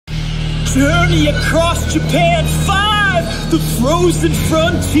Journey across Japan 5, the frozen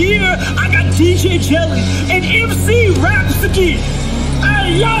frontier. I got DJ Jelly and MC Rhapsody.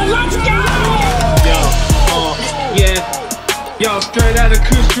 Hey, yo, let's go! Yeah. Yo, straight out of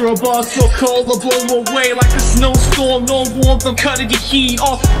Kusura bar, so cold, I'll blow away like a snowstorm. No warmth, I'm cutting your heat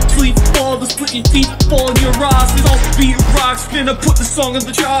off. Sleep fall, the split your teeth, fall in your eyes. It's all beat rocks, finna put the song in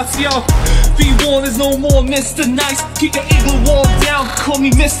the charts, yo. Be warned, there's no more Mr. Nice. Keep the eagle wall down, call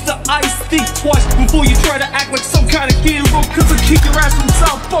me Mr. Ice. Think twice before you try to act like some kind of hero, cause I'll kick your ass from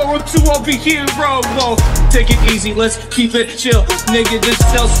South Borough to I'll be hero. No, take it easy, let's keep it chill. Nigga, this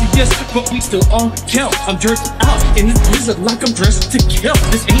Celsius, but we still on count. I'm jerked out in the blizzard like I'm dressed to kill.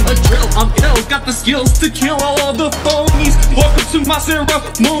 This ain't a drill, I'm ill, got the skills to kill all the phonies. Welcome to my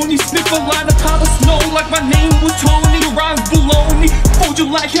ceremony. Sniff a line of powder snow like my name was Tony. Rhymes baloney, fold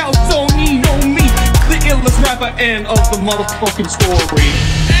you like how Tony know me. The illest rapper end of the motherfucking story.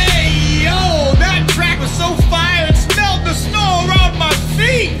 Hey yo, that track was so fire it smelled the snow around my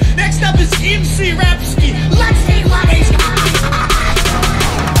feet. Next up is MC Rhapsody. Let's see what he's got.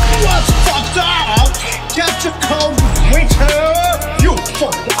 What's fucked up? Got your cold with winter. You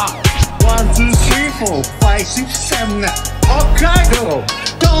fucked up. 1, 2, 3, 4, 5, 6, 7. Hokkiado.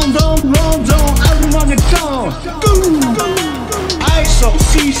 Don't, everyone is gone. ISO,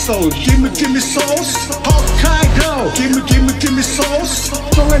 CISO, gimme sauce. Hokkiado, gimme sauce.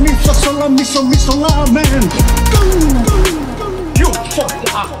 Don't let me fuck, so let me ramen. You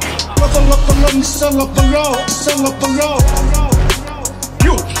fucked up. Let me sell up a roll.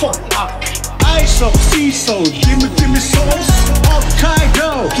 You fucked up. ISO, CISO, gimme sauce.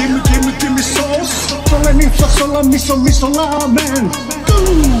 Hokkiado, gimme sauce. Don't let me fuck, so let me ramen.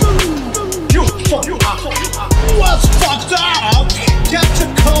 You fucked up. What's fucked up? Got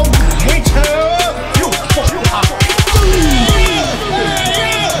your cold winter. You fucked up.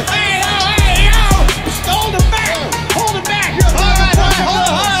 Hey, yo! Hold it back!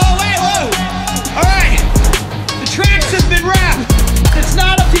 Alright! The tracks have been wrapped. It's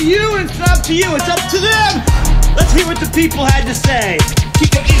not up to you, and it's not up to you, it's up to them! Let's hear what the people had to say.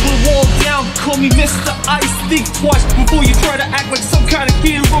 Keep the eagle wall down, call me Mr. Ice. Think twice before you try to act like some kind of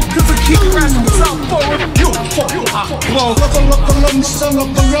hero, cause I kick your ass from South Borough. You fuck up. Well, Let me sell up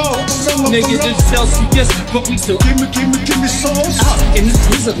a roll. nigga, this Celsius, but we still Gimme sauce. out in this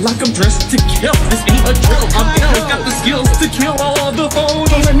blizzard like I'm dressed to kill. This ain't a drill, I'm ill, got the skills to kill all the phonies.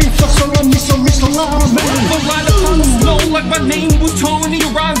 Don't let me fuck, so let me ramen. The line upon the snow like my name was Tony.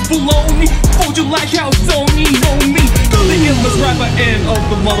 Rhymes baloney, fold you like how Sony know me. The illest rapper end of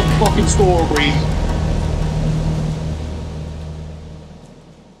the motherfucking story.